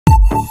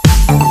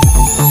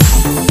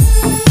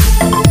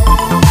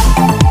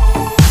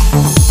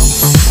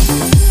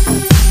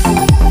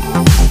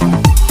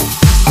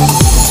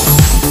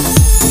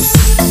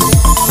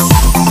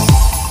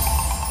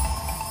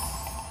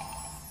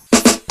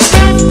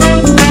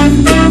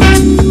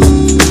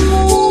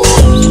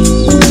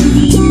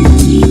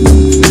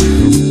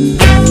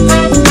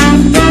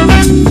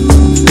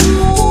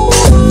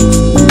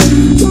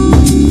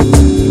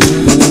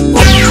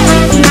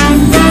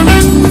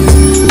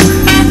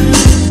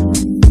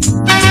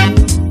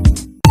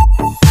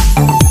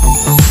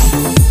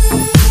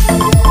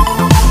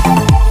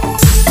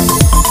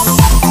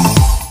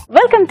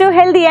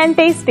and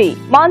tasty.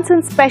 Monsoon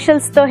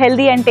specials తో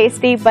healthy and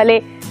tasty భలే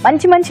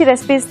మంచి మంచి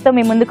రెసిపీస్ తో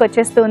మీ ముందుకు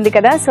వచ్చేస్తూ ఉంది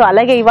కదా. సో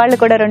అలాగే ఇవాళ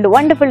కూడా రెండు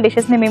వండర్ఫుల్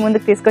డిషెస్ ని మీ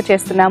ముందుకు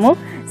తీసుకొచ్చేస్తున్నాము.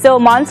 సో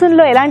మాన్సూన్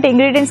లో ఎలాంటి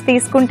ఇంగ్రీడియంట్స్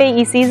తీసుకుంటే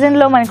ఈ సీజన్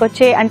లో మనకు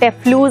వచ్చే అంటే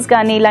ఫ్లూస్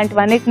కానీ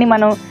ఇలాంటివన్నిటిని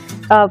మనం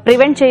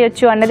ప్రివెంట్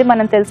చేయొచ్చు అన్నది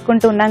మనం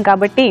తెలుసుకుంటూ ఉన్నాం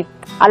కాబట్టి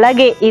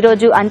అలాగే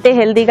ఈరోజు అంతే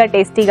హెల్దీగా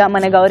టేస్టీగా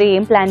మన గౌరీ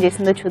ఏం ప్లాన్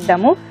చేసిందో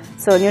చూద్దాము.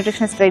 సో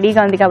న్యూట్రిషనిస్ట్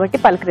రెడీగా ఉంది కాబట్టి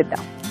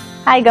పలకరిద్దాం.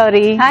 Hi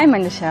Gauri. Hi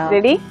Manisha.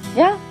 Ready?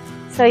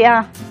 So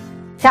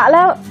చాలా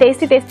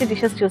టేస్టీ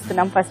డిషెస్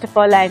చూస్తున్నాం ఫస్ట్ ఆఫ్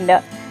ఆల్. అండ్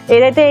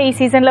ఏదైతే ఈ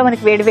సీజన్ లో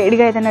మనకి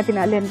వేడిగా ఏదైనా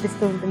తినాలి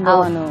అనిపిస్తూ ఉంటుంది.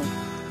 అవును.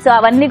 సో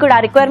అవన్నీ కూడా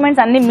ఆ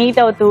రిక్వైర్మెంట్స్ అన్ని మీట్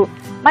అవుతూ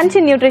మంచి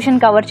న్యూట్రిషన్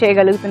కవర్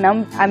చేయగలుగుతున్నాం.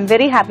 I'm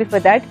very happy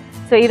for that.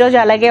 So ఈ రోజు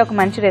అలాగే ఒక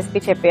మంచి రెసిపీ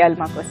చెప్పేయాలి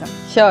మా కోసం.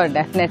 Sure,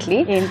 definitely.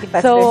 ఏంటి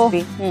ఫస్ట్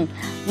రెసిపీ?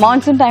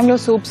 మాన్సూన్ టైంలో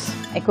సూప్స్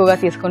ఎక్కువగా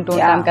తీసుకుంటూ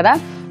ఉంటాం కదా.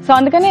 సో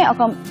అందుకనే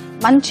ఒక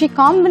మంచి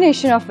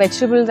కాంబినేషన్ ఆఫ్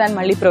వెజిటబుల్స్ అండ్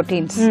మళ్ళీ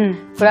ప్రోటీన్స్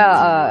కూడా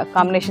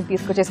combination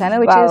తీసుకొచ్చేసాను,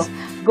 which is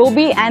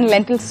gobi and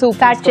lentil soup.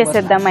 Start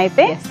చేసేద్దాం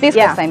అయితే.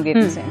 తీసుకొస్తాను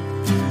ఇంగ్రీడియంట్స్.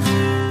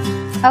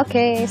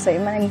 ఓకే, సో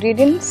మన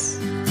ఇంగ్రీడియంట్స్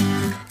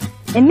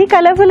ఎన్ని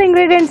కలర్ఫుల్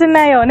ఇంగ్రీడియంట్స్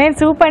ఉన్నాయో. నేను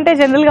సూప్ అంటే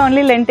జనరల్ గా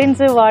ఓన్లీ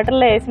లెంటిన్స్ వాటర్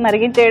లో వేసి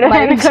మరిగించేయడం.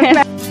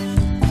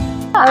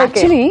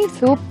 యాక్చువల్లీ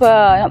సూప్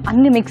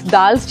అన్ని మిక్స్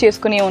దాల్స్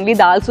చేసుకుని ఓన్లీ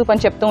దాల్ సూప్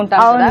అని చెప్తూ ఉంటాం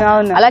కదా,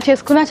 అలా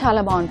చేసుకున్నా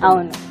చాలా బాగుంటుంది.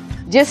 అవును,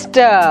 జస్ట్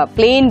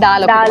ప్లెయిన్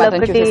దాల్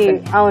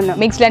అవును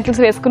మిక్స్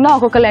లెంటిల్స్ వేసుకున్నా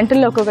ఒక్కొక్క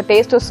లెంటిల్ ఒక్కొక్క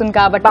టేస్ట్ వస్తుంది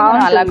కాబట్టి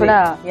అలా కూడా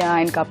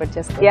ఇన్కార్పొరేట్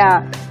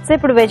చేసుకోవచ్చు. సో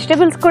ఇప్పుడు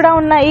వెజిటబుల్స్ కూడా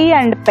ఉన్నాయి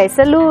అండ్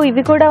పెసలు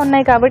ఇవి కూడా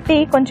ఉన్నాయి కాబట్టి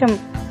కొంచెం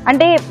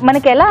అంటే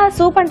మనకి ఎలా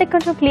సూప్ అంటే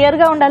కొంచెం క్లియర్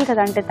గా ఉండాలి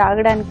కదా అంటే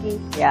తాగడానికి.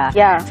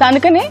 సో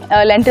అందుకని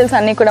లెంటిల్స్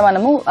అన్ని కూడా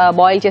మనము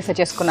బాయిల్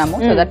చేసుకున్నాము.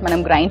 సో దట్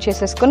మనం గ్రైండ్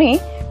చేసేసుకుని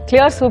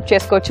క్లియర్ సూప్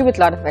చేసుకోవచ్చు విత్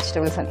లాట్ ఆఫ్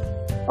వెజిటబుల్స్ అని.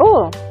 ఓ,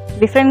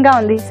 డిఫరెంట్ గా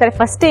ఉంది. సరే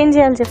ఫస్ట్ ఏం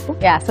చేయాలి చెప్పు.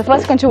 సో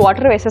ఫస్ట్ కొంచెం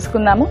వాటర్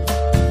వేసేసుకుందాము.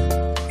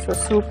 సో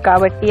సూప్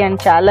కాబట్టి అండ్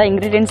చాలా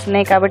ఇంగ్రీడియంట్స్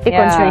ఉన్నాయి కాబట్టి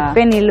కొంచెం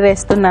ఎక్కువ నీళ్ళు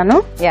వేస్తున్నాను.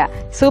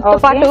 సూప్ తో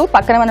పాటు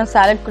పక్కన మనం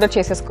సాలెడ్ కూడా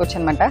చేసేసుకోవచ్చు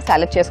అనమాట.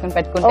 సాలెడ్ చేసుకుని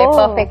పెట్టుకుంటే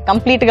పర్ఫెక్ట్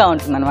కంప్లీట్ గా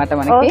ఉంటుంది అనమాట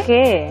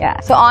మనకి.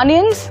 సో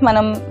ఆనియన్స్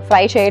మనం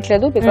ఫ్రై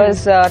చేయట్లేదు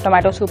బికాస్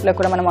టొమాటో సూప్ లో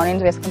కూడా మనం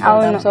ఆనియన్స్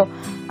వేసుకుంటాం. సో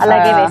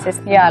అలాగే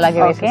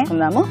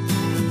వేసేసుకుందాము.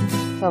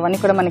 సో అవన్నీ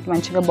కూడా మనకి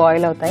మంచిగా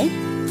బాయిల్ అవుతాయి.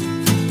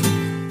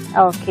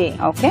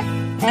 ఓకే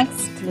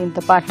నెక్స్ట్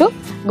దీంతో పాటు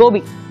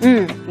గోబీ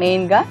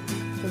మెయిన్ గా.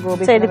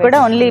 ఇది కూడా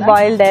ఓన్లీ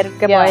బాయిల్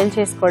డైరెక్ట్ గా బాయిల్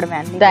చేసుకోవడమే.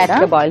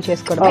 డైరెక్ట్ గా బాయిల్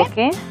చేసుకోవడమే.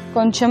 ఓకే,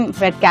 కొంచెం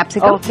red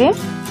capsicum. Okay,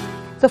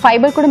 so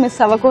fibre కూడా మిస్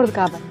అవ్వకూడదు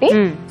కాబట్టి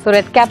సో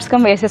రెడ్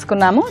క్యాప్సికమ్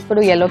వేసేసుకున్నాము.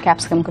 ఇప్పుడు yellow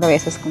క్యాప్సికమ్ కూడా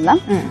వేసేసుకుందాం.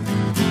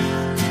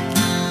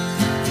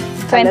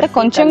 సో ఎంత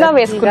కొంచెంగా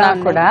వేసుకున్నా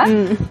కూడా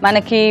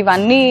మనకి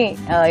ఇవన్నీ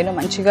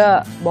మంచిగా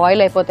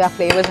బాయిల్ అయిపోతే ఆ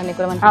ఫ్లేవర్స్ అన్ని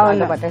కూడా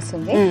మనకి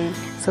పట్టేస్తుంది.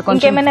 సో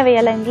కొంచెం ఏమైనా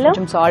వేయాలి ఇందులో?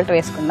 కొంచెం సాల్ట్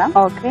వేసుకుందాం.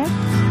 ఓకే,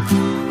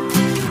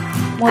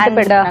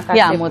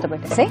 మూత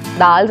పెట్టేసి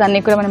దాల్స్ అన్ని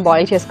కూడా మనం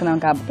బాయిల్ చేసుకున్నాం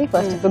కాబట్టి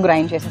ఫస్ట్ ఇప్పుడు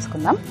గ్రైండ్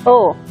చేసేసుకుందాం.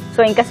 సో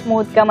ఇంకా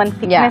స్మూత్ గా మనకి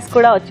థిక్నెస్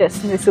కూడా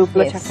వచ్చేస్తుంది సూప్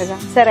లో చక్కగా.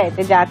 సరే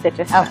అయితే జార్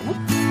తెచ్చేస్తాను.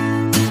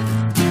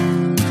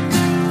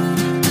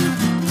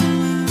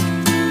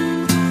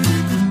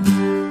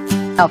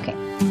 ఓకే,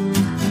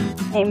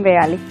 ఏం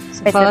వేయాలి?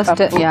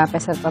 ఫస్ట్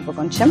పెసరపప్పు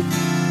కొంచెం.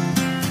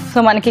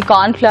 సో మనకి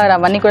కార్న్ ఫ్లవర్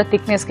అవన్నీ కూడా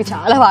థిక్నెస్ కి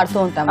చాలా వాడుతూ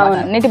ఉంటాం.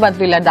 అన్నిటి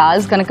బదులు ఇలా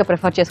దాల్స్ కనుక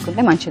ప్రిఫర్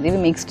చేసుకుంటే మంచిది.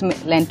 ఇవి మిక్స్డ్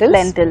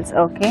లెంటిల్స్.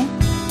 ఓకే,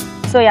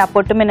 సో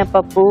పొట్టు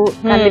మినపప్పు,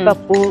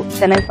 కందిపప్పు,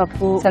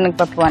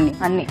 శనగపప్పు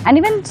అన్ని అండ్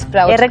ఈవెన్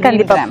స్ప్రౌట్స్, ఎర్ర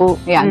కందిపప్పు,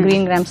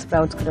 గ్రీన్ గ్రామ్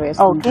స్ప్రౌట్స్ కూడా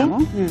వేసుకుంటాము.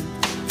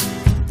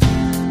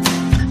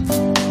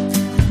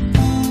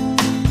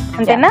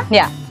 అంతేనా?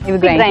 ఇవి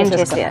గ్రైండ్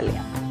చేసేయాలి.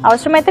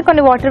 అవసరమైతే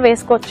కొన్ని వాటర్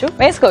వేసుకోవచ్చు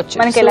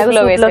మనకి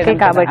ఎలాగో వేసుకోవాలి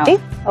కాబట్టి.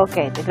 ఓకే,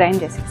 అయితే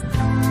గ్రైండ్ చేసేస్తాం.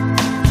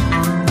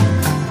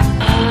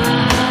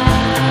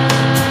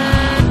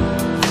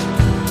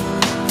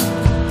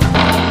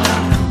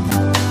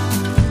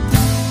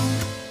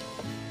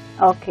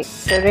 ఓకే,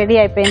 సో రెడీ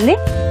అయిపోయింది.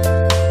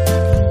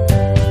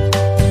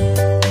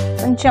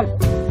 కొంచెం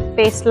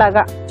పేస్ట్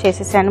లాగా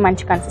చేసేసాను.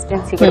 మంచి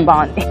కన్సిస్టెన్సీ కూడా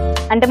బాగుంది.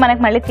 అంటే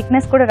మనకి మళ్ళీ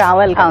థిక్నెస్ కూడా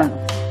రావాలి కదా.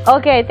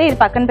 ఓకే, అయితే ఇది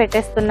పక్కన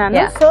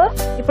పెట్టేస్తున్నాను. సో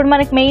ఇప్పుడు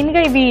మనకి మెయిన్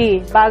గా ఇవి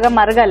బాగా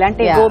మరగాలి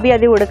అంటే గోబీ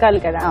అది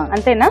ఉడకాలి కదా,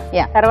 అంతేనా?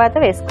 తర్వాత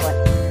వేసుకోవాలి.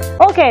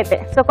 ఓకే, అయితే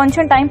సో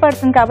కొంచెం టైం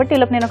పడుతుంది కాబట్టి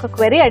ఇలా నేను ఒక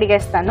క్వెరీ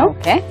అడిగేస్తాను.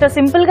 సో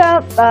సింపుల్ గా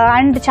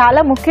అండ్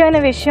చాలా ముఖ్యమైన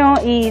విషయం,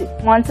 ఈ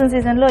మాన్సూన్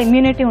సీజన్ లో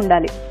ఇమ్యూనిటీ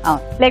ఉండాలి.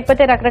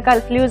 లేకపోతే రకరకాల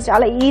ఫ్లూస్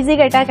చాలా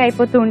ఈజీగా అటాక్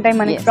అయిపోతూ ఉంటాయి,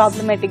 మనకి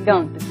ప్రాబ్లమేటిక్ గా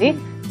ఉంటుంది.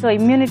 సో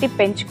ఇమ్యూనిటీ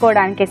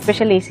పెంచుకోవడానికి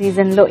ఎస్పెషల్ ఈ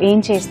సీజన్ లో ఏం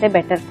చేస్తే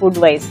better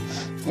food wise?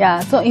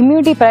 So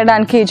immunity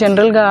పెరగడానికి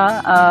జనరల్ గా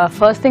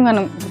ఫస్ట్ థింగ్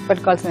మనం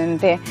గుర్తుపెట్టుకోవాల్సింది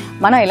ఏంటంటే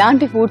మనం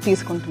ఎలాంటి ఫుడ్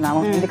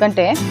తీసుకుంటున్నాము.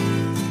 ఎందుకంటే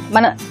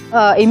మన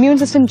ఇమ్యూన్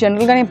సిస్టమ్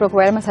జనరల్ గానే ఇప్పుడు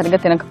ఒకవేళ మనం సరిగ్గా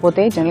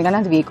తినకపోతే జనరల్ గానే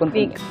అది వీక్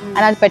ఉంటుంది.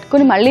 అండ్ అది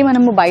పెట్టుకుని మళ్ళీ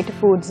మనము బయట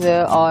ఫుడ్స్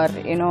ఆర్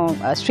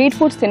స్ట్రీట్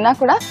ఫుడ్స్ తిన్నా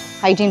కూడా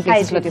హైజీన్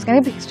ప్లేసెస్ లో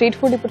తీసుకుని, స్ట్రీట్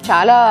ఫుడ్ ఇప్పుడు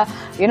చాలా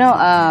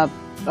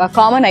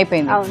కామన్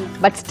అయిపోయింది.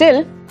 బట్ స్టిల్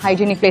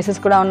హైజీనిక్ ప్లేసెస్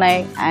కూడా ఉన్నాయి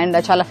అండ్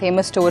చాలా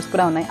ఫేమస్ స్టోర్స్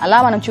కూడా ఉన్నాయి. అలా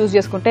మనం చూస్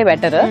చేసుకుంటే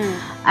బెటర్.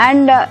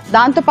 అండ్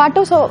దాంతో పాటు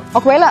సో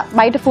ఒకవేళ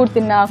బయట ఫుడ్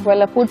తిన్నా,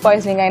 ఒకవేళ ఫుడ్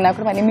పాయిజనింగ్ అయినా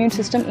కూడా మన ఇమ్యూన్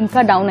సిస్టమ్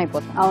ఇంకా డౌన్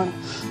అయిపోతుంది.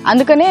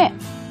 అందుకనే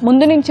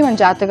ముందు నుంచి మనం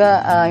జాగ్రత్తగా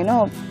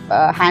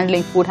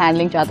ఫుడ్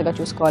హ్యాండ్లింగ్ జాగ్రత్తగా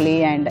చూసుకోవాలి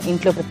అండ్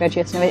ఇంట్లో ప్రిపేర్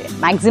చేసినవి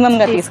మాక్సిమం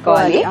గా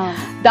తీసుకోవాలి.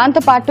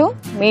 దాంతో పాటు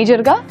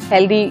మేజర్ గా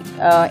హెల్దీ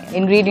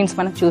ఇంగ్రీడియంట్స్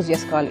మనం చూస్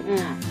చేసుకోవాలి.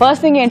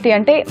 ఫస్ట్ థింగ్ ఏంటి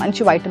అంటే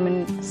మంచి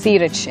వైటమిన్ సి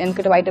రిచ్,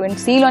 ఎందుకంటే వైటమిన్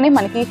సి లోనే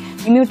మనకి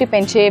ఇమ్యూనిటీ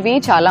పెంచేవి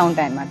చాలా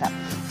ఉంటాయి అన్నమాట.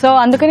 సో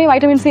అందుకని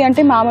వైటమిన్ సి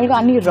అంటే మామూలుగా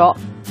అన్ని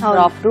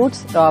రా ఫ్రూట్స్,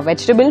 రా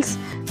వెజిటబుల్స్,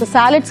 సో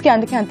సాలెడ్స్ కి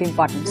అందుకే అంత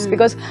importance.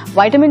 Because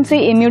vitamin C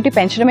immunity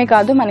పెంచడమే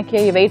కాదు, మనకి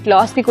వెయిట్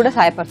లాస్ కి కూడా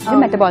సహాయపడుతుంది,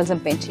 మెటబాలిజం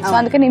పెంచి. సో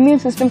అందుకని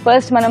ఇమ్యూన్ సిస్టమ్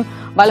ఫస్ట్ మనం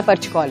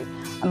బలపరుచుకోవాలి.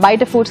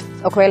 బయట ఫుడ్స్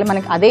ఒకవేళ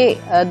మనకి అదే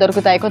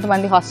దొరుకుతాయి,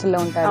 కొంతమంది హాస్టల్లో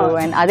ఉంటారు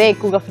అండ్ అదే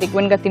ఎక్కువగా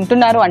ఫ్రీక్వెంట్ గా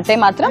తింటున్నారు అంటే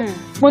మాత్రం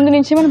ముందు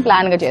నుంచి మనం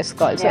ప్లాన్ గా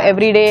చేసుకోవాలి. So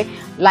everyday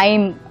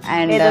lime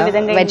and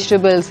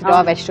vegetables, రా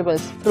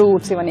వెజిటబుల్స్,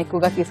 ఫ్రూట్స్ ఇవన్నీ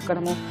ఎక్కువగా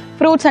తీసుకోవడము.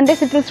 ఫ్రూట్స్ అంటే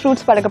సిట్రస్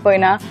ఫ్రూట్స్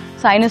పడకపోయినా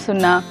సైనస్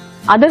ఉన్నా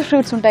అదర్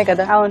ఫ్రూట్స్ ఉంటాయి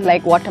కదా,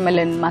 like water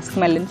melon, Musk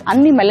melons,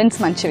 అన్ని మెలన్స్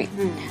మంచివి.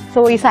 సో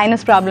ఈ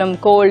సైనస్ ప్రాబ్లం,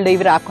 కోల్డ్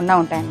ఇవి రాకుండా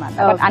ఉంటాయి అన్నమాట.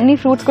 బట్ అన్ని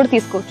ఫ్రూట్స్ కూడా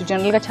తీసుకోవచ్చు.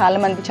 జనరల్ గా చాలా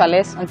మంది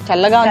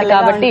చల్లగా ఉంది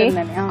కాబట్టి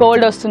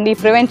కోల్డ్ వస్తుంది,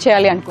 ప్రివెంట్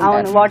చేయాలి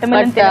అనుకుంటారు. వాటర్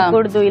మెలన్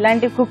తినకూడదు,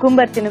 ఇలాంటి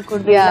కుకుంబర్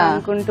తినకూడదు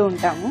అనుకుంటూ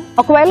ఉంటాము.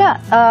 ఒకవేళ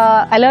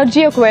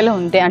అలర్జీ ఒకవేళ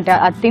ఉంటే, అంటే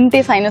అది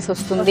తింటే సైనస్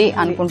వస్తుంది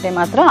అనుకుంటే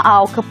మాత్రం ఆ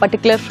ఒక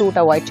పర్టికులర్ ఫ్రూట్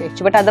అవాయిడ్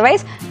చేయొచ్చు. బట్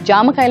అదర్వైజ్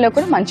జామకాయలో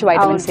కూడా మంచి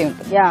వైటమిన్ సి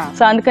ఉంటుంది.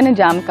 సో అందుకని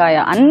జామకాయ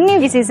అన్ని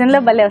ఈ సీజన్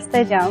లో భలే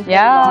వస్తాయి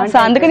సో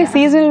అందుకని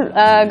సీజన్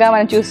గా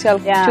మనం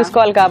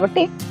చూసుకోవాలి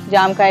కాబట్టి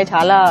జామకాయ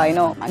చాలా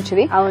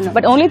మంచిది.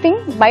 బట్ ఓన్లీ థింగ్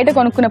బయట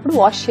కొనుక్కున్నప్పుడు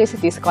వాష్ చేసి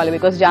తీసుకోవాలి,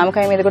 బికాస్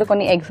జామకాయ మీద కూడా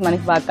కొన్ని ఎగ్స్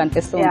మనకి బాగా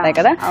కనిపిస్తూ ఉంటాయి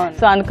కదా.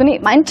 సో అందుకని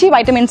మంచి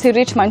వైటమిన్ సి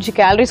రిచ్, మంచి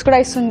క్యాలరీస్ కూడా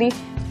ఇస్తుంది,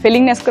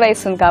 ఫిల్లింగ్నెస్ కూడా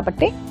ఇస్తుంది.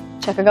 కాబట్టి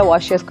చక్కగా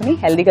వాష్ చేసుకుని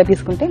హెల్దీగా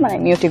తీసుకుంటే మన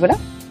ఇమ్యూనిటీ కూడా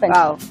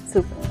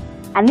సూపర్.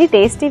 అన్ని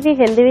టేస్టీవి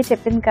హెల్దీవి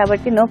చెప్పింది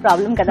కాబట్టి నో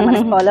ప్రాబ్లం కదా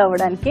మనం ఫాలో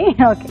అవ్వడానికి.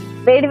 ఓకే,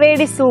 వేడి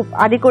వేడి సూప్,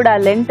 అది కూడా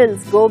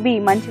లెంటిల్స్, గోబీ,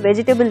 మంచి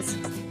వెజిటబుల్స్,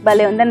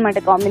 భలే ఉందన్నమాట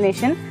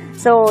కాంబినేషన్.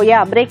 సో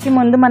బ్రేక్ కి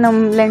ముందు మనం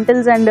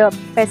లెంటిల్స్ అండ్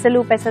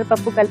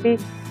పెసరపప్పు కలిపి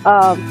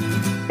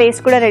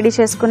పేస్ట్ కూడా రెడీ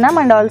చేసుకున్నాం.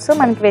 అండ్ ఆల్సో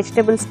మనకి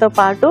వెజిటబుల్స్ తో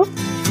పాటు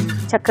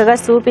చక్కగా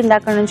సూప్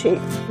ఇందాక నుంచి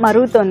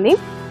మరుగుతుంది.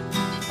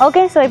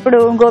 ఓకే, సో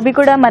ఇప్పుడు గోబీ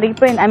కూడా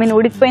మరిగిపోయింది,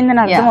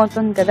 ఉడికిపోయిందని అర్థం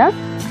అవుతుంది కదా.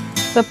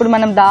 సో ఇప్పుడు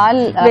మనం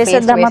దాల్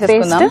వేసేద్దామా,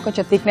 పేస్ట్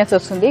కొంచెం థిక్నెస్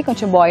వస్తుంది,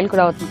 కొంచెం బాయిల్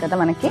కూడా అవుతుంది కదా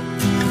మనకి.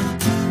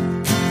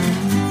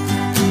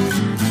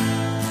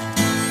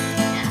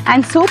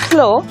 అండ్ సూప్స్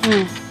లో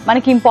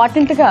మనకి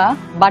ఇంపార్టెంట్ గా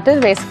బటర్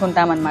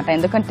వేసుకుంటాం అనమాట,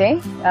 ఎందుకంటే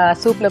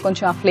సూప్ లో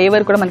కొంచెం ఆ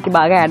ఫ్లేవర్ కూడా మనకి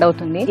బాగా యాడ్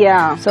అవుతుంది.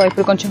 సో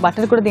ఇప్పుడు కొంచెం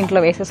బటర్ కూడా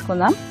దీంట్లో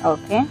వేసేసుకుందాం.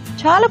 ఓకే,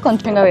 చాలా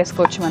కొంచెంగా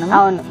వేసుకోవచ్చు మనం.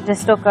 అవును,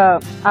 జస్ట్ ఒక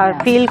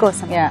ఫీల్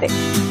కోసం.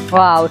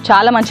 వావ్,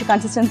 చాలా మంచి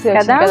కన్సిస్టెన్సీ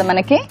కదా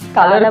మనకి,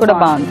 కలర్ కూడా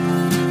బాగుంది.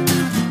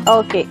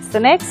 ఓకే, సో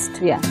నెక్స్ట్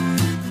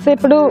సో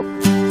ఇప్పుడు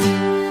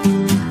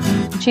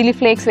చిల్లీ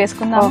ఫ్లేక్స్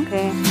వేసుకుందాం.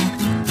 ఓకే,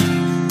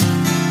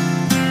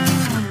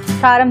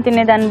 కారం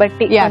తినేదాన్ని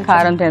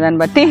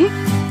బట్టి.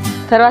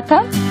 తర్వాత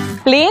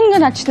ప్లెయిన్ గా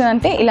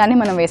నచ్చుతుందంటే ఇలానే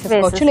మనం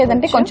వేసేసుకోవచ్చు,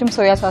 లేదంటే కొంచెం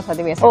సోయా సాస్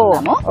అది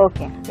వేసుకుందాము.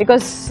 ఓకే,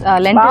 బికాస్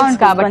లెంటిల్స్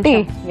కాబట్టి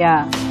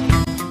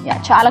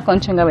చాలా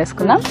కొంచెంగా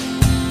వేసుకుందాం.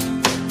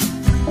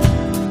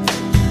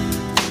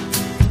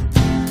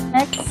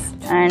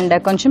 అండ్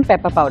కొంచెం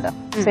పెప్పర్ పౌడర్.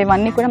 సో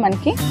ఇవన్నీ కూడా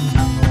మనకి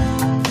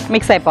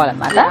మిక్స్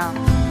అయిపోవాలన్నమాట.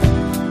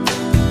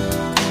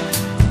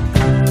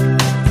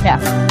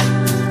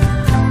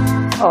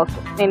 ఓకే,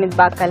 నేను ఇది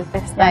బాగా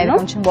కలిపేస్తాను.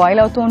 కొంచెం బాయిల్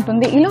అవుతూ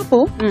ఉంటుంది. ఈ లోపు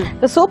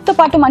సూప్ తో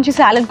పాటు మంచి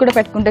సాలెడ్ కూడా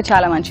పెట్టుకుంటే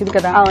చాలా మంచిది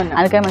కదా.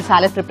 అందుకని మనం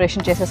salad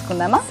preparation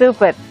చేసేసుకుందామా.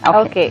 Super.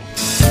 Okay,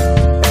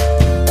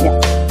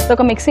 so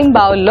ఒక మిక్సింగ్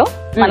బౌల్లో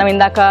మనం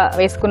ఇందాక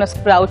వేసుకున్న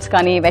స్ప్రౌట్స్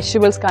కానీ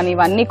వెజిటబుల్స్ కానీ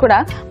ఇవన్నీ కూడా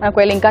మనకు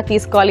ఒకవేళ ఇంకా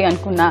తీసుకోవాలి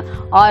అనుకున్నా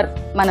ఆర్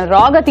మనం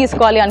రాగా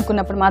తీసుకోవాలి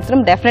అనుకున్నప్పుడు మాత్రం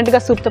డెఫినెట్ గా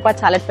సూప్ తో పాటు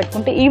సాలెడ్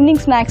పెట్టుకుంటే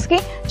ఈవినింగ్ స్నాక్స్ కి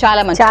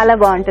చాలా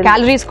బాగుంటుంది.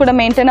 క్యాలరీస్ కూడా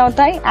మెయింటైన్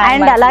అవుతాయి.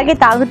 అండ్ అలాగే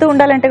తాగుతూ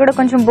ఉండాలంటే కూడా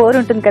కొంచెం బోర్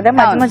ఉంటుంది కదా,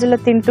 మధ్య మధ్యలో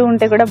తింటూ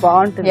ఉంటే కూడా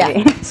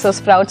బాగుంటుంది. సో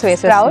స్ప్రౌట్స్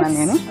వేసేస్తున్నాను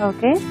నేను.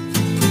 ఓకే,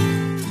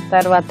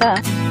 తర్వాత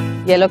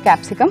yellow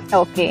క్యాప్సికమ్.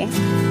 ఓకే,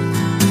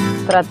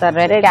 తర్వాత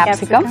రెడ్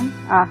క్యాప్సికమ్.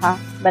 ఆహా,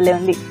 భలే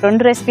ఉంది.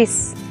 2 రెసిపీస్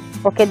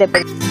ఓకే దెబ్బ.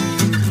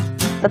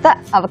 తర్వాత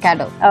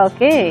avocado.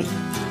 Okay,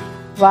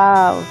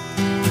 wow,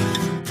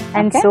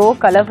 and so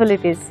colourful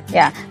it is.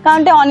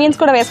 కాబట్టి ఆనియన్స్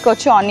కూడా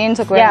వేసుకోవచ్చు. ఆనియన్స్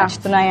ఒకవేళ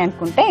నచ్చుతున్నాయి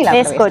అనుకుంటే ఇలా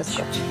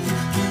వేసుకోవచ్చు.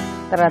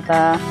 తర్వాత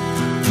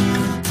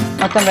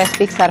మొత్తం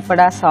రెసిపీకి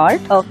సరిపడా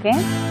సాల్ట్. ఓకే,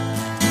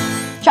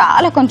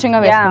 చాలా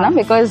కొంచెంగా వేసుకున్నాం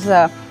బికాజ్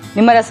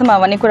నిమ్మరసం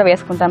అవన్నీ కూడా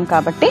వేసుకుంటాం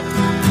కాబట్టి.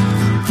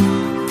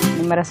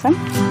 నిమ్మరసం,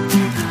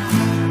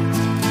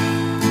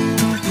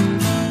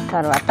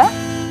 తర్వాత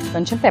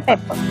కొంచెం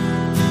పెప్పర్.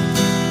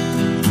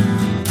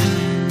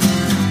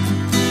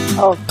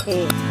 ఓకే,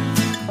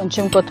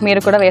 కొంచెం కొత్తిమీర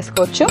కూడా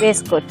వేసుకోవచ్చు.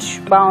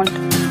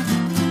 బాగుంటుంది.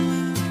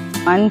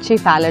 మంచి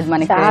సాలెడ్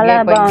మనకి చాలా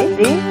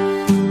బాగుంది.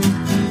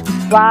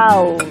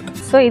 వావ్,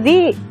 సో ఇది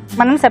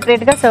మనం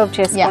సెపరేట్ గా సర్వ్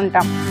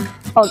చేసుకుంటాం.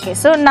 ఓకే,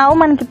 సో నౌ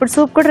మనకి ఇప్పుడు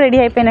సూప్ కూడా రెడీ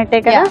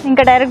అయిపోయినట్టే కదా,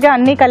 ఇంకా డైరెక్ట్ గా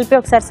అన్ని కలిపి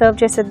ఒకసారి సర్వ్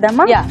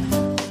చేసేద్దామా.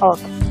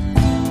 ఓకే,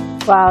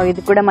 వావ్,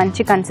 ఇది కూడా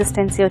మంచి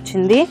కన్సిస్టెన్సీ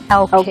వచ్చింది.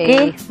 ఓకే,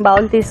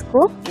 బౌల్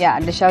తీసుకో.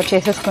 డిష్ అవుట్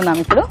చేసేసుకున్నాం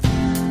ఇప్పుడు.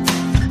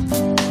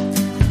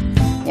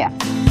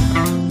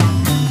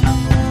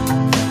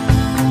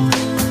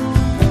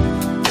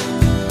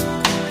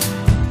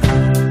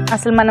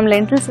 అసలు మనం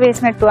లెంటిల్స్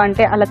వేసినట్టు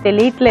అంటే అలా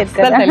తెలియట్లేదు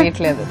కదా.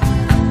 తెలియట్లేదు.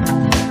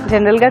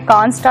 జనరల్ గా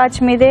కార్న్ స్టార్చ్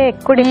మీదే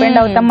ఎక్కువ డిపెండ్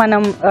అవుతాం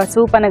మనం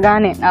సూప్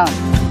అనగానే.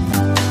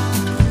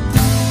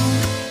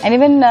 అండ్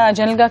ఈవెన్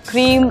జనరల్ గా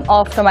క్రీమ్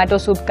ఆఫ్ టొమాటో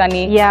సూప్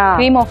కానీ,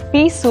 క్రీమ్ ఆఫ్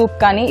పీస్ సూప్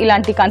కానీ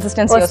ఇలాంటి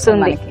కన్సిస్టెన్సీ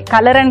వస్తుంది.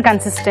 కలర్ అండ్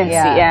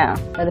కన్సిస్టెన్సీ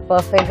అది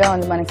పర్ఫెక్ట్ గా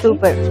ఉంది మనకి.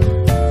 సూపర్.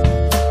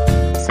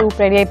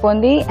 సూప్ రెడీ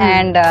అయిపోయింది.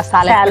 అండ్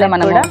సాలడ్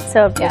మనం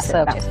సర్వ్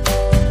చేస్తాం.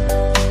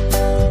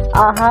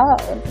 ఆహా,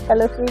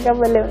 కలర్ఫుల్ గా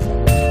భలే ఉంది.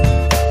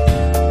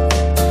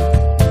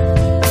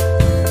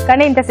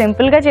 కానీ ఇంత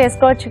సింపుల్ గా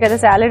చేసుకోవచ్చు కదా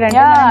సాలడ్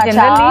అంటే.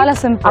 చాలా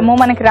సింపుల్. అమ్మో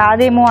మనకి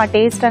రాదేమో ఆ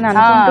టేస్ట్ అని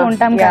అనుకుంటూ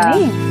ఉంటాం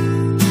కానీ.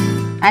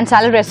 అండ్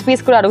సాలడ్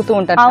రెసిపీస్ కూడా అడుగుతూ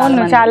ఉంటారు.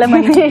 అవును, చాలా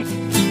మంది.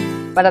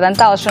 బట్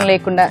అదంతా అవసరం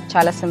లేకుండా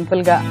చాలా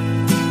సింపుల్ గా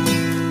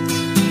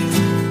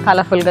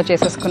కలర్ఫుల్ గా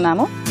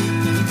చేసేసుకున్నాము.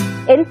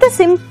 ఎంత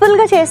సింపుల్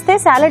గా చేస్తే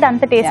సాలడ్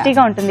అంత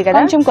టేస్టీగా ఉంటుంది కదా.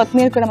 కొంచెం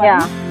కొత్తిమీర కూడా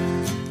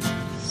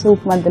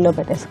సూప్ మధ్యలో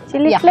పెట్టేసుకో.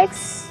 Chilli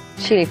flakes.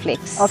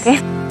 ఓకే.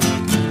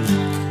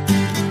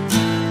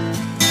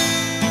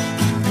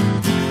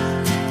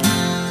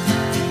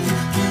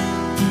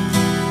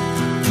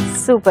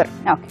 సూపర్.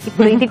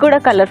 ఇప్పుడు ఇది కూడా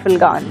కలర్ఫుల్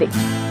గా ఉంది.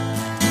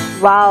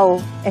 వావ్,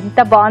 ఎంత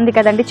బాగుంది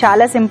కదండి.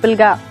 చాలా సింపుల్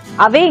గా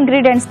అవే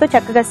ఇంగ్రీడియంట్స్ తో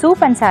చక్కగా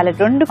సూప్ అండ్ సాలడ్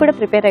రెండు కూడా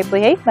ప్రిపేర్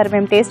అయిపోయాయి. మరి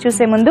మేము టేస్ట్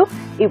చూసే ముందు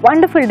ఈ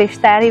వండర్ఫుల్ డిష్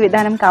తయారీ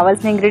విధానం,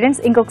 కావాల్సిన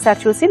ఇంగ్రీడియంట్స్ ఇంకొకసారి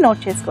చూసి నోట్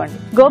చేసుకోండి.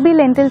 గోబీ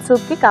లెంటిల్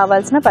సూప్ కి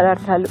కావాల్సిన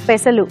పదార్థాలు: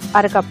 పెసలు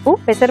 1/2 కప్పు,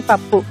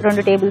 పెసరపప్పు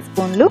 2 టేబుల్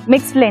స్పూన్లు,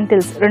 మిక్స్డ్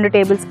లెంటిల్స్ 2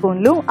 టేబుల్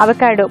స్పూన్లు,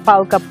 అవకాడో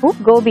 1/2 కప్పు,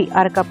 గోబీ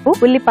 1/2 కప్పు,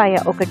 ఉల్లిపాయ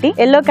 1,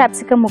 ఎల్లో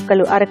క్యాప్సికమ్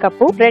ముక్కలు 1/2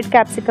 కప్పు, రెడ్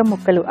క్యాప్సికమ్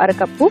ముక్కలు 1/2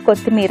 కప్పు,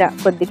 కొత్తిమీర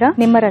కొద్దిగా,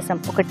 నిమ్మరసం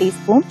 1 tea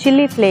spoon,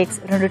 chilli flakes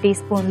 2 tea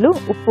స్పూన్లు,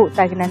 ఉప్పు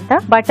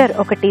తగినంత, butter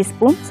 1 tea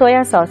spoon,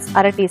 soya sauce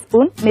 1/2 tea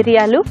spoon,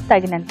 మిరియాలు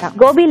తగినంత.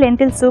 గోబీ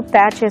లెంటిల్ సూప్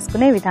తయారు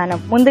చేసుకునే విధానం: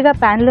 ముందుగా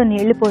పాన్ లో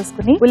నీళ్లు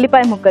పోసుకుని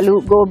ఉల్లిపాయ ముక్కలు,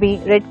 గోబీ,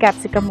 రెడ్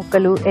క్యాప్సికమ్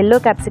ముక్కలు, ఎల్లో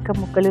క్యాప్సికమ్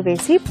ముక్కలు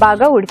వేసి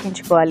బాగా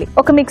ఉడికించుకోవాలి.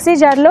 ఒక మిక్సీ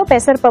జార్ లో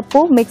పెసరపప్పు,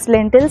 మిక్స్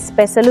లెంటిల్స్,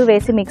 పెసలు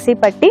వేసి మిక్సీ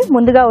పట్టి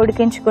ముందుగా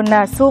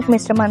ఉడికించుకున్న సూప్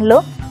మిశ్రమంలో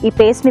ఈ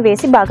పేస్ట్ ని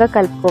వేసి బాగా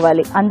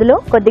కలుపుకోవాలి. అందులో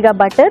కొద్దిగా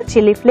butter,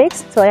 chilli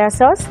flakes, soya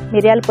sauce,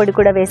 మిరియాల పొడి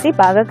కూడా వేసి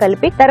బాగా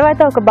కలిపి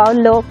తర్వాత ఒక బౌల్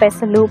లో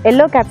పెసలు,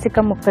 ఎల్లో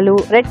క్యాప్సికమ్ ముక్కలు,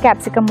 రెడ్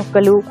క్యాప్సికమ్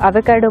ముక్కలు,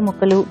 అవకాడో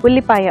ముక్కలు,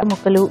 ఉల్లిపాయ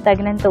ముక్కలు,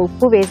 తగినంత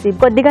ఉప్పు వేసి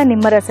కొద్దిగా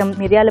నిమ్మరసం,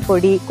 మిరియాల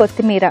పొడి,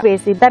 కొత్తిమీర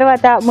వేసి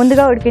తర్వాత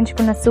ముందుగా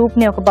ఉడికించుకున్న సూప్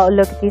ని ఒక బౌల్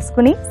లోకి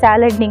తీసుకుని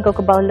సాలడ్ ని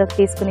ఇంకొక బౌల్ లోకి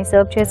తీసుకుని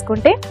సర్వ్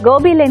చేసుకుంటే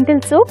గోబీ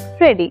లెంటిల్ సూప్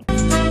రెడీ.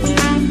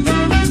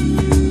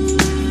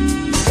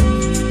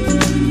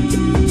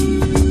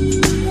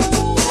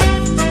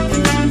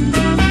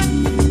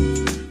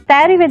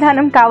 తయారీ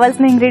విధానం,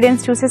 కావాల్సిన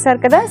ఇంగ్రీడియంట్స్ చూసేసారు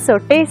కదా. So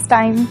taste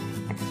time.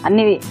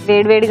 అన్ని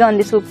వేడివేడిగా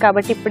ఉంది సూప్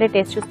కాబట్టి ఇప్పుడే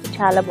టేస్ట్ చూస్తే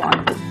చాలా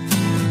బాగుంది.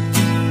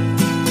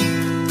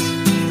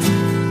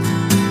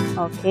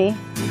 ఓకే,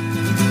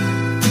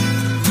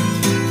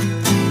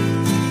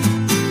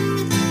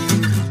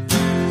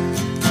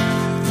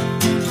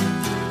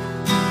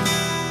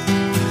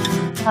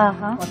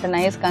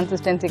 నైస్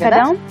కన్సిస్టెన్సీ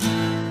కదా.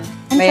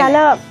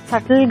 చాలా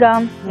సటిల్ గా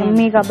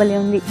యమ్మీగా భలే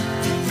ఉంది.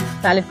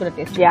 సాలడ్ కూడా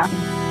టేస్ట్.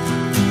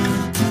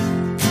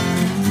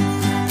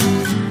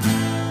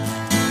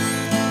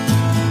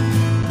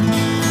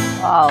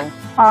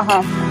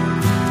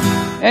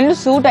 రెండు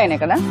సూట్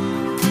అయినాయి కదా.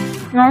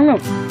 అవును.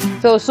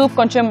 సో సూప్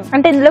కొంచెం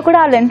అంటే ఇందులో కూడా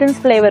ఆ లెంటిల్స్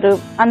ఫ్లేవర్,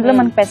 అందులో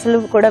మనం పెసలు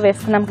కూడా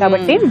వేసుకున్నాం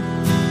కాబట్టి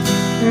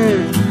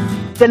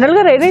జనరల్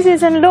గా రైనీ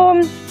సీజన్ లో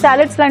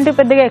సాలెడ్స్ లాంటివి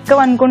పెద్దగా ఎక్కువ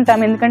అనుకుంటాం,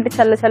 ఎందుకంటే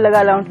చల్ల చల్లగా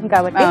అలా ఉంటుంది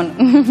కాబట్టి.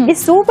 ఈ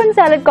సూప్ అండ్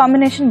సాలెడ్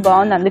కాంబినేషన్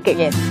బాగుంది. అందుకే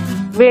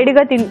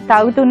వేడిగా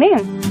తాగుతూనే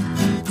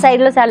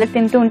సైడ్ లో సాలెడ్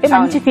తింటూ ఉంటే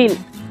మంచి ఫీల్.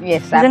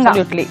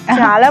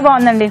 చాలా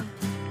బాగుందండి.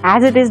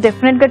 యాజ్ ఇట్ ఈస్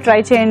డెఫినెట్ గా ట్రై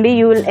చేయండి,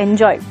 you will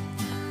enjoy.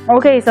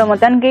 Okay, so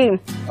మొత్తానికి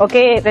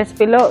ఒకే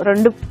రెసిపీలో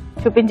రెండు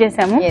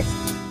చూపించేసాము.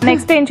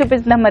 నెక్స్ట్ ఏం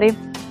చూపిద్దాం మరి?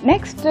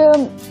 నెక్స్ట్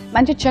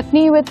మంచి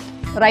చట్నీ విత్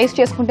రైస్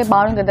చేసుకుంటే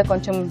బాగుంది కదా,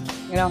 కొంచెం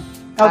యూనో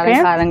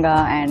కారంగా.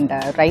 అండ్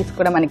రైస్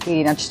కూడా మనకి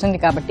నచ్చుతుంది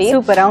కాబట్టి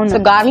సూపర్. అవును. So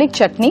garlic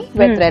chutney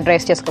with red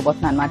rice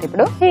చేసుకోబోతున్నాను అనమాట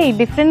ఇప్పుడు.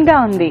 డిఫరెంట్ గా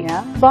ఉంది,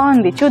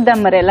 బాగుంది. చూద్దాం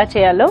మరి ఎలా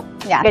చేయాలో.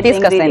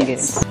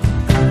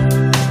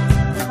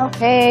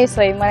 ఓకే,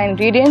 సో మన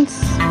ingredients.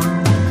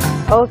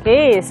 Okay,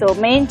 so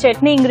main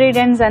chutney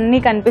ingredients అన్ని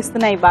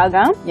కనిపిస్తున్నాయి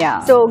బాగా.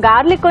 సో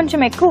గార్లిక్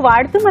కొంచెం ఎక్కువ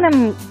వాడుతూ మనం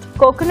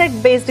కోకోనట్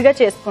బేస్డ్ గా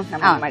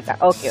చేసుకుంటున్నాం అనమాట.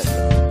 Okay okay.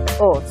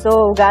 ఓ, సో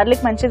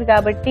గార్లిక్ మంచిది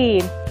కాబట్టి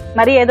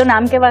మరి ఏదో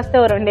నామకే వస్తే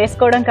 2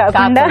 వేసుకోవడం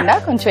కాకుండా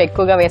కొంచెం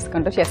ఎక్కువగా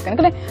వేసుకుంటూ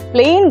చేసుకుని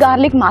ప్లెయిన్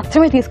గార్లిక్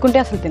మాత్రమే తీసుకుంటే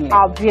అసలు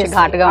తినలేదు,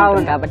 ఘాటుగా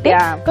ఉంటుంది కాబట్టి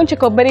కొంచెం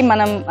కొబ్బరి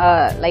మనం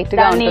లైట్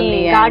గా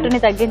ఘాటుని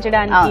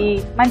తగ్గించడానికి,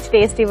 మంచి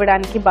టేస్ట్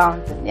ఇవ్వడానికి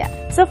బాగుంటుంది.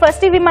 సో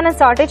ఫస్ట్ ఇవి మనం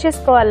సాటే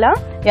చేసుకోవాలా?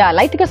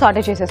 లైట్ గా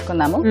సాటే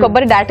చేసేసుకుందాము.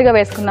 కొబ్బరి డైరెక్ట్ గా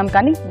వేసుకుందాం,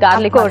 కానీ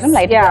గార్లిక్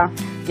లైట్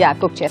గా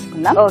కుక్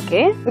చేసుకుందాం.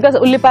 ఓకే, బికాస్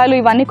ఉల్లిపాయలు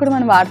ఇవన్నీ కూడా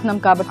మనం వాడుతున్నాం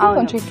కాబట్టి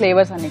కొంచెం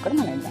ఫ్లేవర్స్ అన్ని కూడా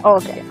మనం.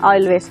 ఓకే,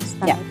 ఆయిల్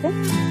వేసేస్తాం.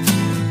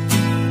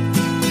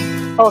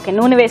 ఓకే,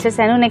 నూనె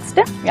వేసేసాను. నెక్స్ట్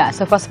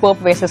సో ఫస్ట్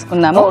పోపు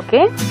వేసేసుకుందాము.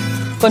 ఓకే,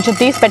 కొంచెం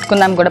తీసి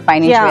పెట్టుకుందాం కూడా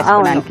పైన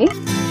వేసుకోవడానికి,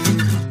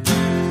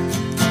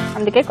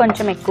 అందుకే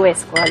కొంచెం ఎక్కువ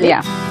వేసుకోవాలి.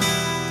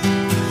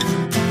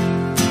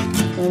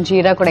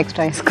 జీరా కూడా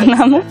ఎక్స్ట్రా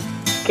వేసుకున్నాము.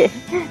 ఓకే,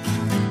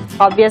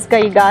 ఆబ్వియస్ గా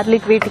ఈ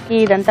గార్లిక్ వీటికి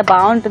ఇదంతా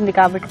బాగుంటుంది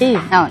కాబట్టి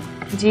అవును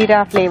జీరా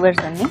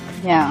ఫ్లేవర్స్ అన్ని.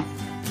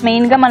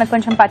 మెయిన్ గా మనకు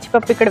కొంచెం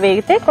పచ్చిపప్పు ఇక్కడ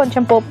వేగితే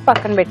కొంచెం పోపు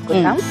పక్కన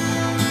పెట్టుకుందాం.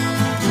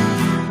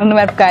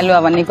 మిరపకాయలు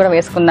అవన్నీ కూడా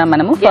వేసుకుందాం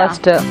మనము.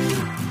 ఫస్ట్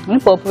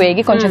పోపు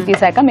వేగి కొంచెం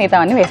తీసాక మిగతా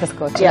అన్ని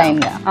వేసేసుకోవచ్చు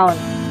లైన్ గా.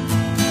 అవును.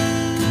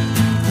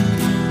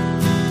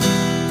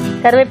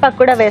 కరివేపాకు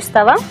కూడా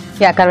వేస్తావా?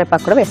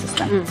 కరివేపాకు కూడా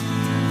వేసేస్తాను.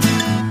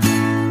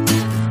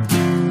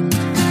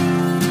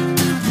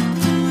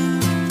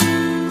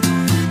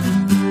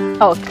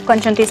 ఓకే,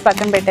 కొంచెం తీసి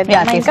పక్కన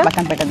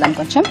పెట్టేద్దాం.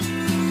 కొంచెం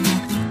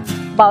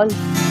బౌల్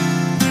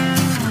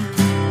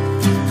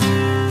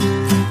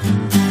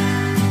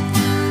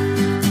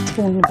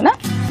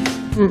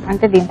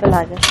అంటే దీంట్లో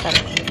లాగేస్తారు.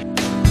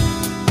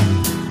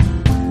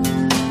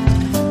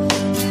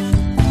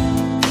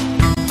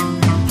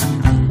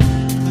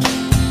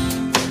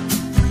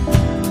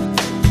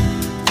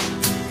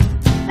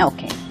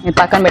 ఓకే, ఇది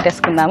పక్కన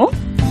పెట్టేసుకుందాము.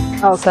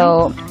 సో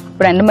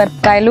ఇప్పుడు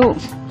ఎండుమిరపకాయలు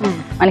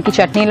మనకి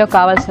చట్నీలో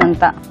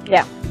కావాల్సినంత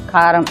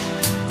కారం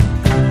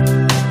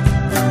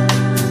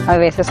అవి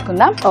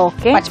వేసేసుకుందాం.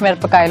 ఓకే,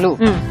 పచ్చిమిరపకాయలు,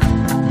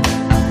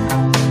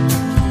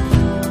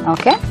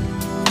 ఓకే,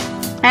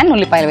 అండ్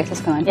ఉల్లిపాయలు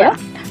వేసేసుకుందాం.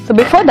 సో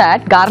బిఫోర్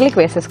దాట్ గార్లిక్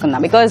వేసేసుకుందాం,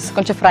 బికాస్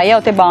కొంచెం ఫ్రై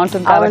అవుతే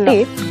బాగుంటుంది కాబట్టి.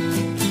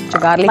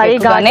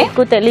 గార్లిక్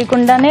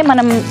తెలియకుండానే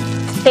మనం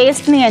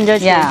టేస్ట్ ని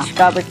ఎంజాయ్ చేయొచ్చు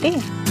కాబట్టి.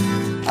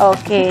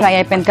 ఓకే, ఫ్రై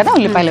అయిపోయింది కదా,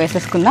 ఉల్లిపాయలు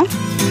వేసేసుకుందాం.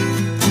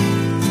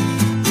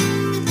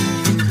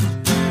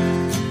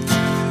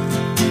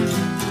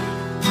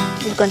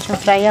 ఇది కొంచెం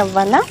ఫ్రై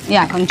అవ్వాలా?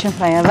 కొంచెం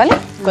ఫ్రై అవ్వాలి.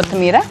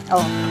 కొత్తిమీర.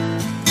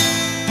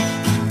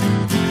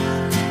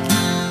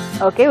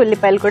 ఓకే,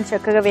 ఉల్లిపాయలు కూడా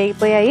చక్కగా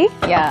వేగిపోయాయి.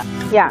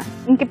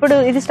 ఇంక ఇప్పుడు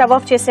ఇది స్టవ్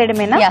ఆఫ్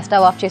చేసేయడమేనా?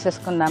 స్టవ్ ఆఫ్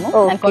చేసేసుకుందాము.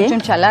 కొంచెం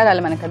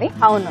చల్లారాలి మనకి అది.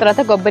 అవును.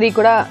 తర్వాత కొబ్బరి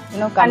కూడా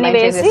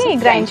వేసి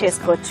గ్రైండ్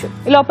చేసుకోవచ్చు.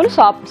 ఈ లోపల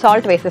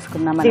సాల్ట్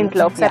వేసేసుకుందాం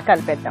దీంట్లో. ఒకసారి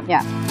కలిపేద్దాం.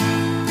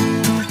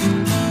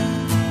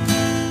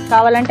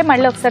 కావాలంటే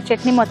మళ్ళీ ఒకసారి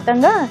చట్నీ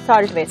మొత్తంగా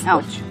సాల్ట్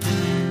వేసుకోవచ్చు.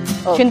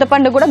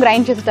 చింతపండు కూడా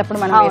గ్రైండ్ చేసేటప్పుడు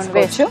మనం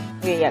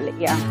వేయాలి.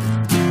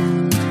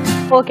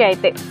 ఓకే,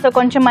 అయితే సో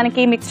కొంచెం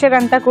మనకి మిక్చర్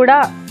అంతా కూడా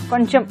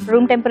కొంచెం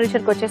రూమ్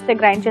టెంపరేచర్కి వచ్చేస్తే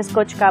గ్రైండ్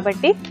చేసుకోవచ్చు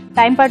కాబట్టి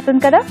టైం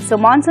పడుతుంది కదా. సో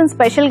మాన్సూన్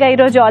స్పెషల్ గా ఈ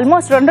రోజు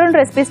ఆల్మోస్ట్ రెండు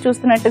రెసిపీస్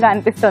చూస్తున్నట్టుగా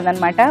అనిపిస్తుంది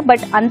అనమాట.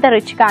 బట్ అంత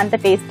రిచ్ గా అంత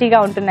టేస్టీగా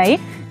ఉంటున్నాయి.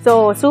 So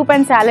soup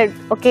and salad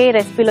okay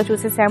రెసిపీలో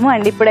చూసేసాము.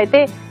 And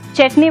ఇప్పుడైతే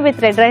చట్నీ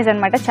విత్ రెడ్ రైస్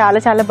అనమాట.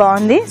 చాలా చాలా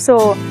బాగుంది. సో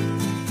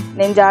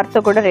నేను జార్తో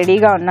కూడా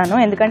రెడీగా ఉన్నాను,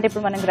 ఎందుకంటే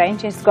ఇప్పుడు మనం గ్రైండ్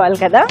చేసుకోవాలి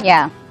కదా.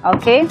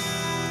 ఓకే,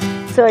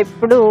 సో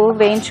ఇప్పుడు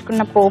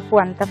వేయించుకున్న పోపు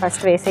అంతా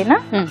ఫస్ట్ వేసేనా?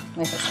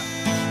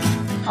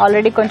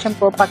 ఆల్రెడీ కొంచెం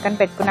పోపు పక్కన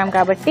పెట్టుకున్నాం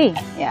కాబట్టి.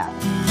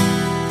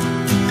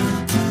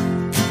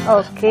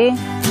 ఓకే,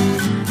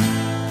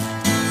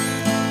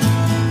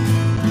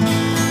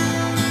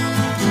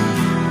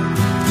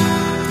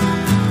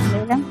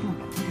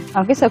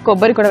 ఓకే, సో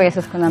కొబ్బరి కూడా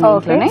వేసేసుకుందాం.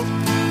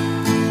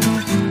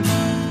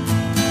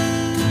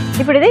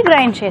 ఇప్పుడు ఇది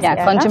గ్రైండ్ చేసి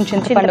కొంచెం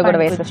చింతపండు కూడా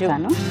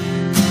వేసేస్తాను.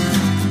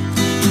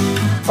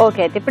 ఓకే,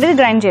 అయితే ఇప్పుడు ఇది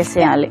గ్రైండ్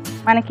చేసేయాలి.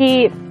 మనకి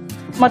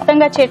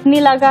మొత్తంగా చట్నీ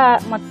లాగా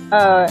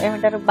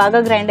ఏమంటారు, బాగా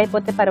గ్రైండ్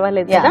అయిపోతే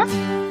పర్వాలేదు కదా.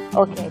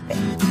 ఓకే, అయితే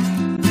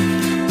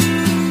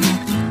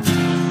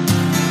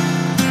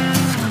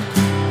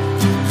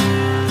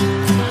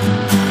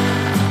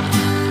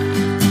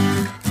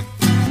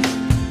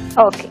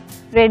ఓకే,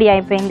 రెడీ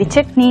అయిపోయింది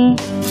చట్నీ.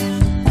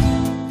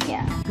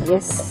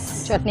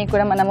 చట్నీ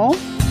కూడా మనము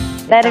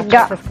డైరెక్ట్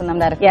గా వేసుకుందాం.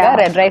 డైరెక్ట్ గా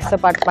రెడ్ రైస్ తో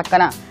పాటు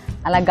పక్కన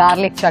అలా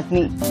గార్లిక్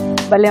చట్నీ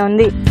భలే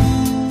ఉంది.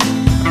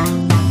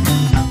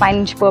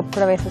 పైనుంచి పోపు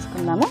కూడా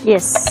వేసేసుకుందాము.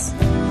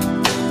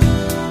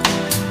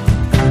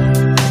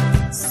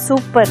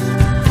 సూపర్.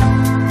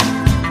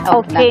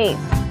 Okay,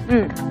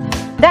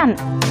 done.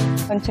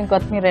 కొంచెం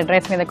కొత్తిమీర రెడ్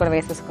రైస్ మీద కూడా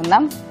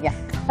వేసేసుకుందాం.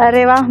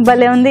 అరే వా,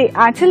 భలే ఉంది.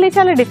 యాక్చువల్లీ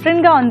చాలా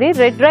డిఫరెంట్ గా ఉంది.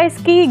 రెడ్ రైస్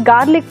కి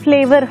గార్లిక్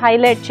ఫ్లేవర్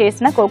హైలైట్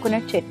చేసిన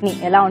కోకోనట్ చట్నీ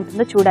ఎలా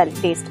ఉంటుందో చూడాలి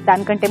టేస్ట్.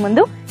 దానికంటే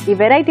ముందు ఈ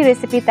వెరైటీ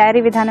రెసిపీ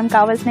తయారీ విధానం,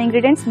 కావాల్సిన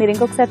ఇంగ్రీడియంట్స్ మీరు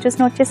ఇంకొకసారి చూసి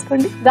నోట్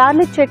చేసుకోండి.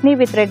 Garlic chutney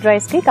with red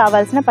rice కి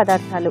కావాల్సిన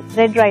పదార్థాలు: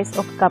 రెడ్ రైస్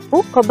 1 కప్పు,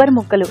 కొబ్బరి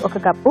ముక్కలు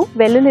 1 కప్పు,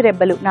 వెల్లుల్లి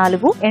రెబ్బలు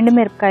 4,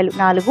 ఎండుమిరపకాయలు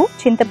 4,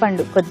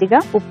 చింతపండు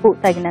కొద్దిగా, ఉప్పు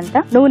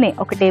తగినంత, నూనె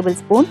 1 టేబుల్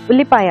స్పూన్,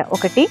 ఉల్లిపాయ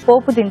 1,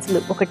 పోపు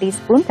దినుసులు 1 టీ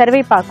స్పూన్,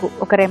 కరివేపాకు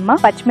 1 రెమ్మ,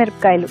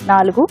 పచ్చిమిరపకాయలు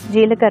 4,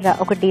 జీలకర్ర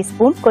 1 టీ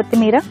స్పూన్,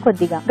 కొత్తిమీర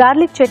కొద్దిగా.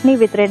 Garlic chutney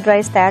with red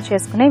rice తయారు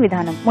చేసుకునే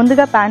విధానం: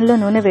 ముందుగా పాన్ లో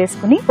నూనె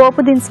వేసుకుని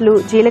పోపు దినుసులు,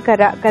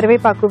 జీలకర్ర,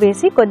 కరివేపాకు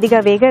వేసి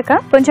కొద్దిగా వేగాక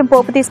కొంచెం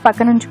పోపు తీసి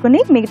పక్కన ఉంచుకుని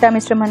మిగతా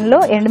మిశ్రమంలో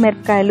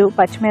ఎండుమిరపకాయలు,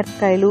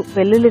 పచ్చిమిరపకాయలు,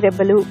 వెల్లుల్లి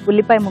రెబ్బలు,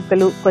 ఉల్లిపాయ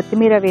ముక్కలు,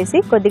 కొత్తిమీర వేసి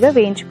కొద్దిగా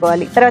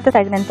వేయించుకోవాలి. తర్వాత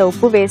తగినంత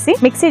ఉప్పు వేసి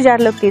మిక్సీ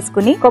జార్ లోకి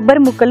తీసుకుని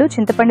కొబ్బరి ముక్కలు,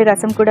 చింతపండు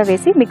రసం కూడా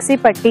వేసి మిక్సీ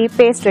పట్టి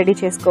పేస్ట్ రెడీ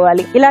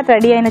చేసుకోవాలి. ఇలా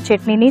రెడీ అయిన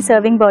చట్నీని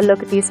సర్వింగ్ బౌల్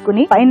లోకి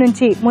తీసుకుని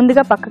పైనుంచి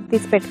ముందుగా పక్కకు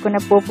తీసి పెట్టుకున్న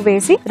పోపు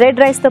వేసి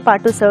రెడ్ రైస్ తో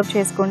పాటు సర్వ్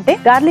చేసుకుంటే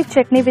garlic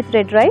chutney with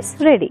red rice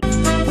ready.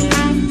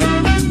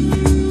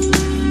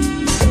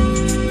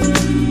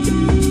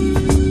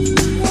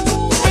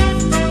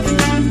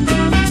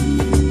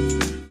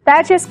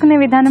 తయారు చేసుకునే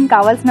విధానం,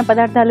 కావాల్సిన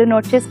పదార్థాలు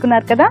నోట్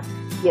చేసుకున్నారు కదా.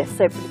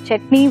 సో ఇప్పుడు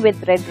chutney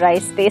with red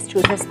rice taste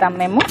చూసేస్తాం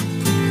మేము.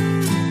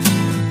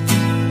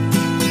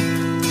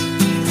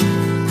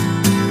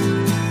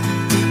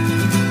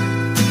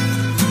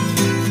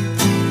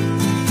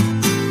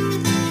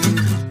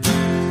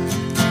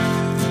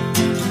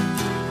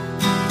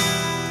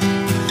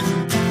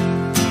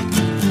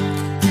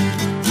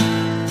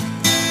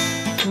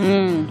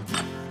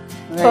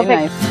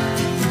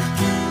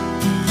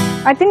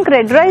 I think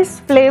red rice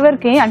flavour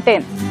కి అంటే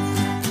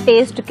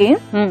టేస్ట్ కి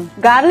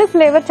గార్లిక్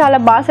ఫ్లేవర్ చాలా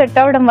బాగా సెట్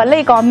అవ్వడం వల్ల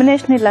ఈ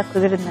కాంబినేషన్ ఇలా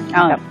కుదిరింది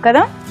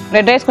కదా.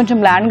 రెడ్ రైస్ కొంచెం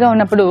బ్లాండ్ గా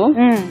ఉన్నప్పుడు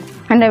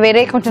అంటే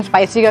వేరే కొంచెం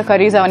స్పైసీగా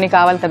కర్రీస్ అవన్నీ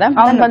కావాలి కదా,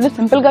 బదులు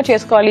సింపుల్ గా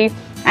చేసుకోవాలి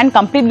అండ్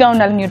కంప్లీట్ గా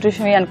ఉండాలి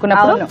న్యూట్రిషన్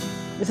అనుకున్నప్పుడు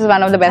this is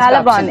one of the best.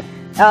 చాలా బాగుంది.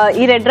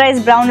 ఈ రెడ్ రైస్,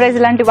 బ్రౌన్ రైస్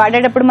ఇలాంటి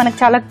వాడేటప్పుడు మనకు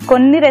చాలా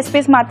కొన్ని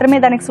రెసిపీస్ మాత్రమే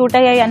దానికి సూట్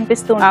అయ్యాయి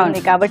అనిపిస్తూ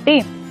ఉంటుంది కాబట్టి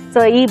సో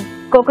ఈ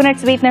కోకోనట్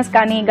స్వీట్నెస్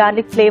కానీ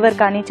గార్లిక్ ఫ్లేవర్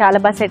కానీ చాలా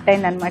బాగా సెట్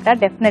అయింది అనమాట.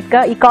 డెఫినెట్ గా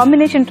ఈ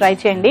కాంబినేషన్ ట్రై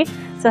చేయండి.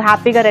 సో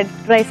హ్యాపీగా రెడ్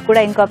రైస్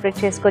కూడా ఇన్కార్పొరేట్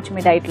చేసుకోవచ్చు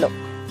మీ డైట్ లో.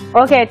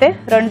 ఓకే, అయితే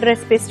 2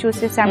 రెసిపీస్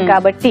చూసేసాం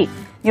కాబట్టి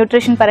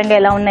న్యూట్రిషన్ పరంగా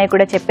ఎలా ఉన్నాయో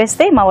కూడా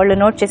చెప్పేస్తే మా వాళ్ళు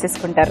note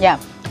చేసేసుకుంటారు.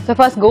 So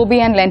first gobi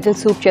and lentil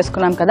soup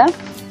చేసుకున్నాం కదా.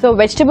 So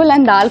vegetable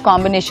and dal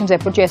combinations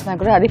ఎప్పుడు చేసినా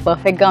కూడా అది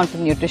పర్ఫెక్ట్ గా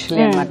ఉంటుంది న్యూట్రిషన్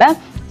అనమాట.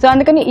 సో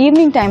అందుకని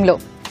ఈవినింగ్ టైంలో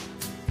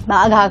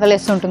బాగా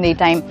ఆకలిస్తుంటుంది ఈ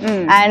టైం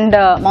అండ్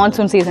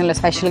మాన్సూన్ సీజన్ లో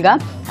స్పెషల్ గా.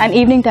 అండ్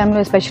ఈవినింగ్ టైంలో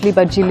ఎస్పెషల్లీ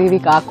బజ్జీలు ఇవి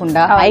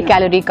కాకుండా హై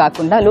క్యాలరీ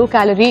కాకుండా లో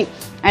క్యాలరీ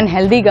అండ్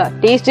హెల్దీగా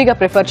టేస్టీగా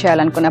ప్రిఫర్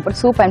చేయాలనుకున్నప్పుడు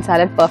సూప్ అండ్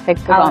సాలడ్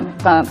పర్ఫెక్ట్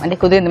అంటే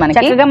కుదిరింది మనకి.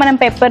 చక్కగా మనం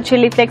పెప్పర్,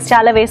 చిల్లీ ఫ్లేక్స్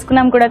చాలా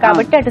వేసుకున్నాం కూడా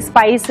కాబట్టి అటు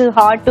స్పైస్,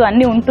 హాట్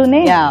అన్ని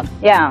ఉంటూనే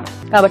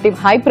కాబట్టి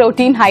high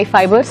protein, high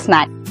fibre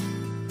snack.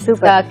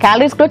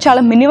 Calories కూడా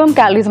చాలా మినిమం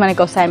క్యాలరీస్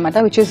మనకి వస్తాయి అనమాట,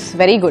 which is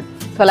very good.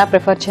 So అలా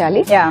ప్రిఫర్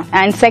చేయాలి.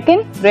 And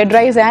second red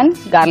rice and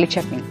garlic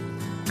chutney.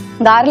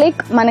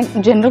 Garlic మనకి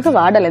జనరల్ గా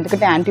వాడాలి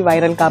ఎందుకంటే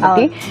యాంటీవైరల్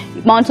కాబట్టి.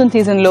 మాన్సూన్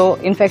సీజన్ లో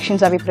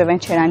ఇన్ఫెక్షన్స్ అవి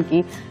ప్రివెంట్ చేయడానికి,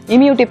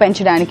 ఇమ్యూనిటీ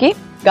పెంచడానికి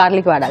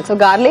గార్లిక్ వాడాలి. సో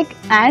గార్లిక్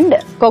అండ్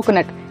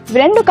కోకోనట్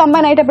రెండు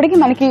కంబైన్ అయ్యేటప్పటికి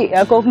మనకి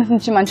కోకోనట్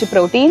నుంచి మంచి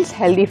proteins,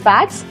 healthy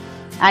fats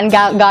and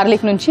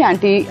garlic నుంచి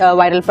యాంటీ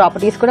వైరల్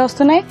ప్రాపర్టీస్ కూడా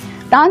వస్తున్నాయి.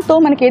 దాంతో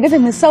మనకి ఏదైతే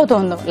మిస్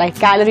అవుతుందో లైక్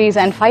క్యాలరీస్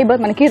అండ్ ఫైబర్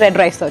మనకి రెడ్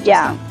రైస్ తో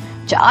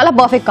చాలా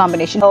పర్ఫెక్ట్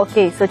కాంబినేషన్.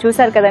 ఓకే, సో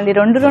చూసారు కదండి,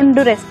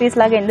 2 రెసిపీస్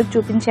లాగా ఎందుకు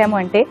చూపించాము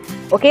అంటే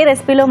ఒకే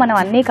రెసిపీలో మనం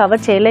అన్ని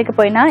కవర్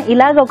చేయలేకపోయినా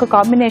ఇలాగ ఒక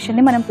కాంబినేషన్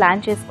ని మనం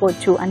ప్లాన్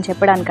చేసుకోవచ్చు అని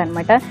చెప్పడానికి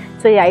అనమాట.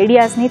 సో ఈ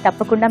ఐడియాస్ ని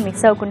తప్పకుండా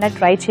మిస్ అవ్వకుండా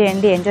ట్రై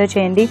చేయండి, ఎంజాయ్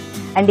చేయండి.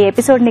 అండ్ ఈ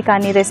ఎపిసోడ్ ని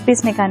కానీ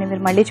రెసిపీస్ ని కానీ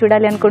మీరు మళ్ళీ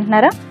చూడాలి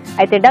అనుకుంటున్నారా?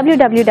 అయితే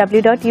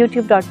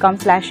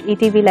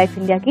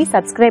www.youtube.com/etvlifeindia కి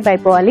సబ్స్క్రైబ్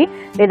అయిపోవాలి.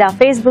 లేదా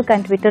ఫేస్బుక్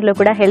అండ్ ట్విట్టర్ లో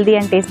కూడా హెల్దీ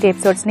అండ్ టేస్టీ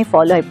ఎపిసోడ్స్ ని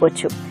ఫాలో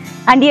అయిపోవచ్చు.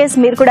 అండ్ ఎస్,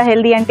 మీరు కూడా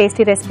హెల్దీ అండ్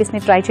టేస్టీ రెసిపీస్ ని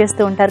ట్రై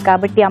చేస్తూ ఉంటారు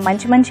కాబట్టి ఆ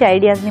మంచి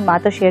ఐడియాస్ ని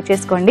మాతో షేర్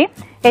చేసుకోండి.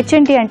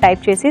 HNT అని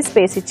టైప్ చేసి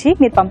స్పేస్ ఇచ్చి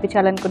మీరు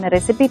పంపించాలనుకున్న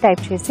రెసిపీ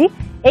టైప్ చేసి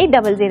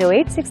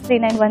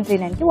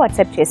 8008639139 కి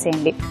వాట్సాప్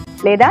చేసేయండి.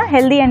 లేదా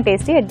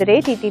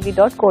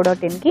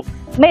healthyandtasty@etv.co.in కి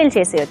మెయిల్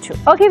చేసేయచ్చు.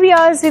 ఓకే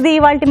వ్యూయర్స్, ఇది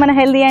ఇవాల్టి మన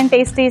హెల్దీ అండ్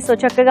టేస్టీ. సో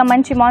చక్కగా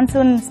మంచి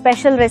మాన్సూన్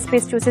స్పెషల్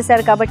రెసిపీస్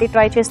చూసేశారు కాబట్టి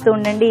ట్రై చేస్తూ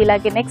ఉండండి.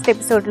 ఇలాగే నెక్స్ట్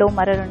ఎపిసోడ్ లో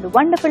మరో 2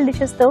 వండర్ఫుల్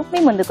డిషెస్ తో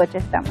మీ ముందుకు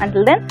వచ్చేస్తాం.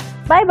 Until then,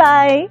 bye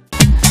bye.